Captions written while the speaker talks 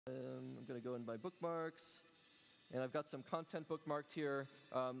I'm going to go in my bookmarks, and I've got some content bookmarked here.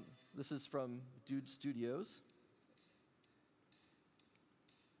 This is from Dude Studios.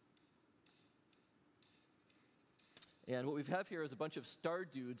 And what we have here is a bunch of Star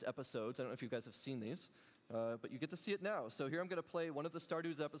Dudes episodes. I don't know if you guys have seen these, but you get to see it now. So here I'm going to play one of the Star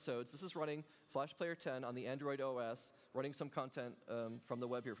Dudes episodes. This is running Flash Player 10 on the Android OS, running some content from the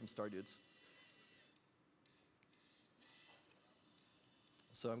web here from Star Dudes.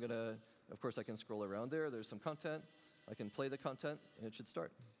 So I'm going to, of course, I can scroll around there. There's some content. I can play the content, and it should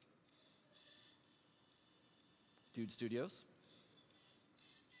start. Dude Studios.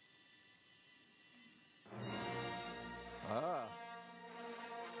 Ah,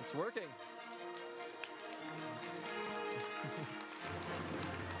 it's working.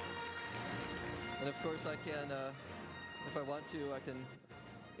 And of course, I can, if I want to, I can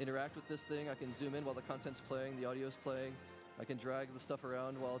interact with this thing. I can zoom in while the content's playing, the audio's playing. I can drag the stuff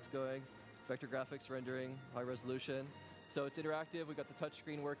around while it's going. Vector graphics rendering, high resolution. So it's interactive. We've got the touch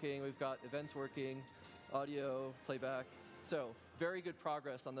screen working. We've got events working, audio, playback. So very good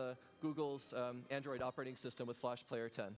progress on the Google's Android operating system with Flash Player 10.